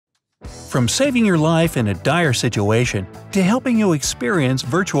From saving your life in a dire situation to helping you experience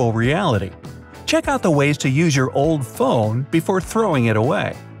virtual reality, check out the ways to use your old phone before throwing it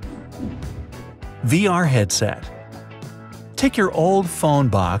away. VR headset. Take your old phone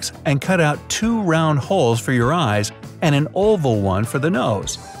box and cut out 2 round holes for your eyes and an oval one for the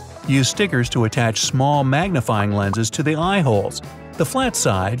nose. Use stickers to attach small magnifying lenses to the eye holes, the flat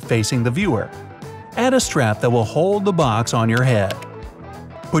side facing the viewer. Add a strap that will hold the box on your head.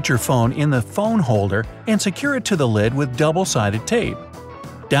 Put your phone in the phone holder and secure it to the lid with double-sided tape.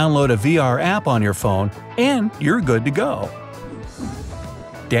 Download a VR app on your phone and you're good to go.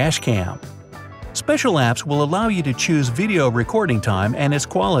 Dashcam. Special apps will allow you to choose video recording time and its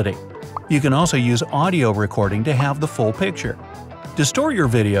quality. You can also use audio recording to have the full picture. To store your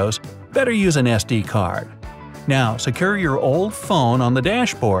videos, better use an SD card. Now secure your old phone on the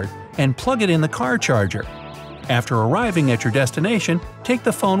dashboard and plug it in the car charger. After arriving at your destination, take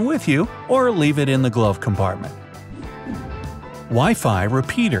the phone with you or leave it in the glove compartment. Wi-Fi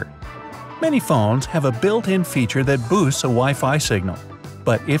repeater. Many phones have a built-in feature that boosts a Wi-Fi signal.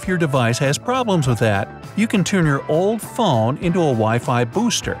 But if your device has problems with that, you can turn your old phone into a Wi-Fi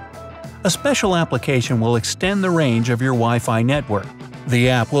booster. A special application will extend the range of your Wi-Fi network. The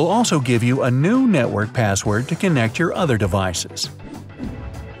app will also give you a new network password to connect your other devices.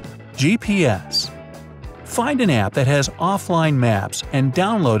 GPS. Find an app that has offline maps and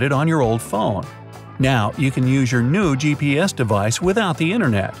download it on your old phone. Now you can use your new GPS device without the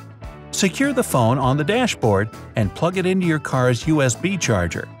internet. Secure the phone on the dashboard and plug it into your car's USB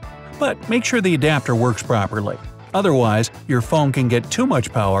charger. But make sure the adapter works properly. Otherwise, your phone can get too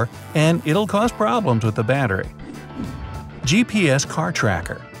much power and it'll cause problems with the battery. GPS car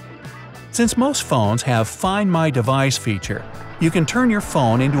tracker. Since most phones have Find My Device feature, you can turn your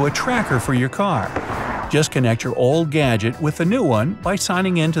phone into a tracker for your car. Just connect your old gadget with the new one by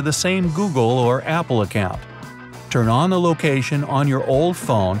signing in to the same Google or Apple account. Turn on the location on your old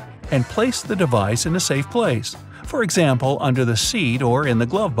phone and place the device in a safe place, for example under the seat or in the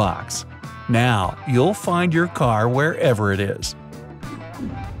glove box. Now you'll find your car wherever it is.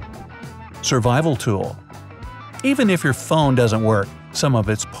 Survival tool. Even if your phone doesn't work, some of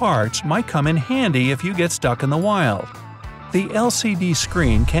its parts might come in handy if you get stuck in the wild. The LCD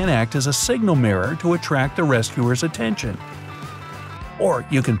screen can act as a signal mirror to attract the rescuer's attention. Or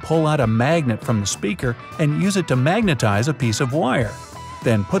you can pull out a magnet from the speaker and use it to magnetize a piece of wire.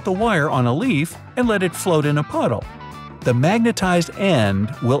 Then put the wire on a leaf and let it float in a puddle. The magnetized end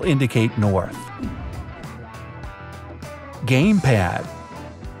will indicate north. Gamepad.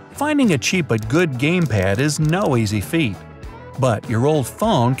 Finding a cheap but good gamepad is no easy feat. But your old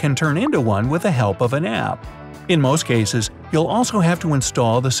phone can turn into one with the help of an app. In most cases, you'll also have to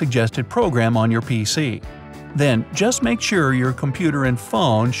install the suggested program on your PC. Then just make sure your computer and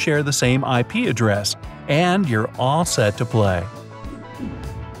phone share the same IP address, and you're all set to play.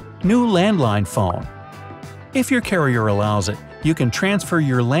 New landline phone. If your carrier allows it, you can transfer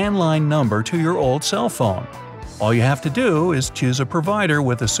your landline number to your old cell phone. All you have to do is choose a provider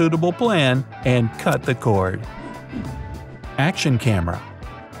with a suitable plan and cut the cord. Action camera.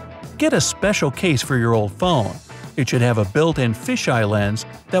 Get a special case for your old phone. It should have a built-in fisheye lens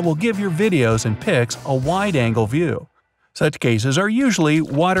that will give your videos and pics a wide-angle view. Such cases are usually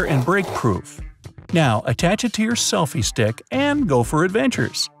water and break-proof. Now attach it to your selfie stick and go for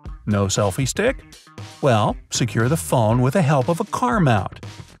adventures. No selfie stick? Well, secure the phone with the help of a car mount.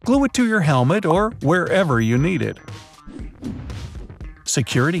 Glue it to your helmet or wherever you need it.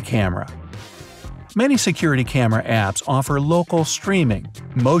 Security camera. Many security camera apps offer local streaming,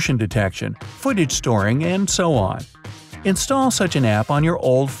 motion detection, footage storing, and so on. Install such an app on your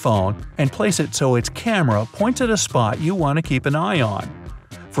old phone and place it so its camera points at a spot you want to keep an eye on.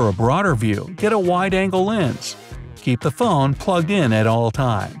 For a broader view, get a wide-angle lens. Keep the phone plugged in at all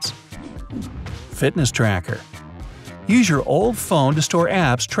times. Fitness tracker. Use your old phone to store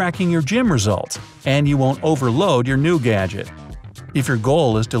apps tracking your gym results, and you won't overload your new gadget. If your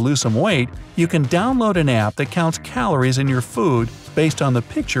goal is to lose some weight, you can download an app that counts calories in your food based on the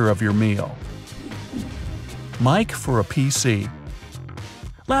picture of your meal. Mic for a PC.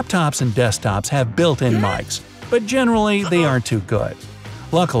 Laptops and desktops have built-in mics, but generally they aren't too good.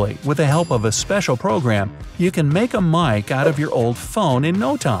 Luckily, with the help of a special program, you can make a mic out of your old phone in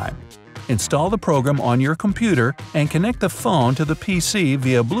no time. Install the program on your computer and connect the phone to the PC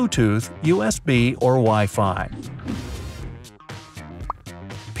via Bluetooth, USB, or Wi-Fi.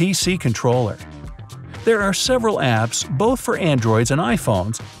 PC controller. There are several apps, both for Androids and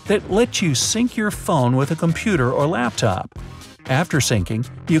iPhones, that let you sync your phone with a computer or laptop. After syncing,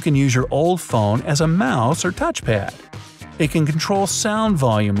 you can use your old phone as a mouse or touchpad. It can control sound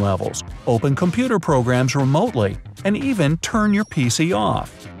volume levels, open computer programs remotely, and even turn your PC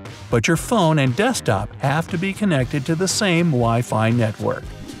off. But your phone and desktop have to be connected to the same Wi-Fi network.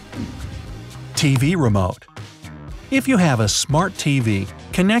 TV remote. If you have a smart TV,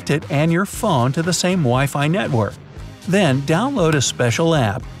 connect it and your phone to the same Wi-Fi network. Then download a special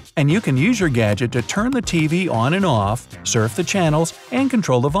app, and you can use your gadget to turn the TV on and off, surf the channels, and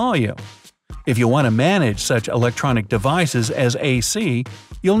control the volume. If you want to manage such electronic devices as AC,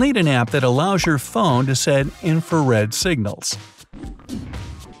 you'll need an app that allows your phone to send infrared signals.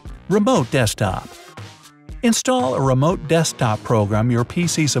 Remote desktop. Install a remote desktop program your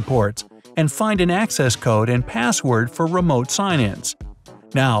PC supports and find an access code and password for remote sign-ins.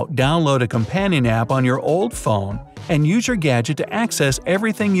 Now, download a companion app on your old phone and use your gadget to access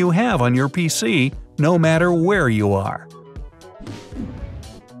everything you have on your PC, no matter where you are.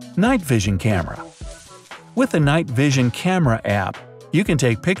 Night Vision Camera. With the Night Vision Camera app, you can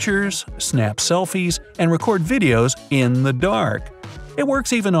take pictures, snap selfies, and record videos in the dark. It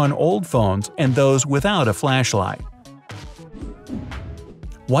works even on old phones and those without a flashlight.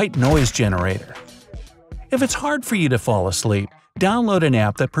 White Noise Generator. If it's hard for you to fall asleep, download an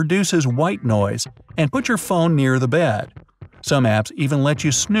app that produces white noise and put your phone near the bed. Some apps even let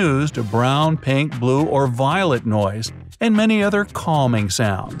you snooze to brown, pink, blue, or violet noise, and many other calming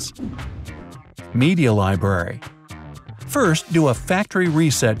sounds. Media Library. First, do a factory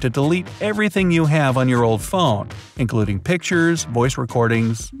reset to delete everything you have on your old phone, including pictures, voice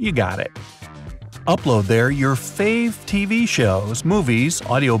recordings, you got it. Upload there your fave TV shows, movies,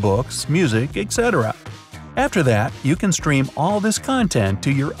 audiobooks, music, etc. After that, you can stream all this content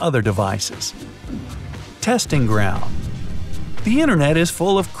to your other devices. Testing ground. The internet is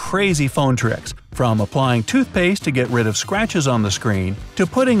full of crazy phone tricks, from applying toothpaste to get rid of scratches on the screen to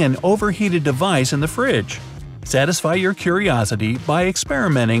putting an overheated device in the fridge. Satisfy your curiosity by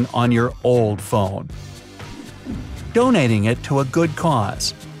experimenting on your old phone. Donating it to a good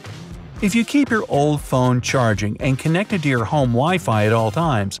cause. If you keep your old phone charging and connected to your home Wi-Fi at all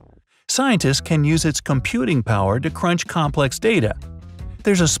times, scientists can use its computing power to crunch complex data.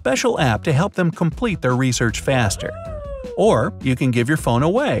 There's a special app to help them complete their research faster. Or you can give your phone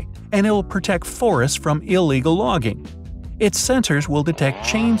away, and it will protect forests from illegal logging. Its sensors will detect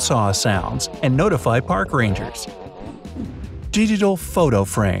chainsaw sounds and notify park rangers. Digital photo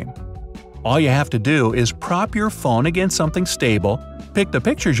frame. All you have to do is prop your phone against something stable, pick the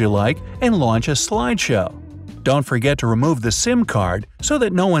pictures you like, and launch a slideshow. Don't forget to remove the SIM card so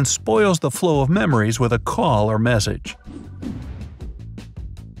that no one spoils the flow of memories with a call or message.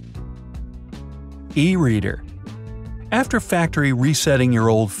 E-reader. After factory resetting your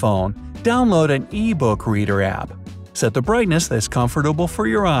old phone, download an e-book reader app. Set the brightness that's comfortable for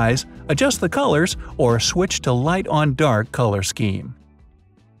your eyes, adjust the colors, or switch to light on dark color scheme.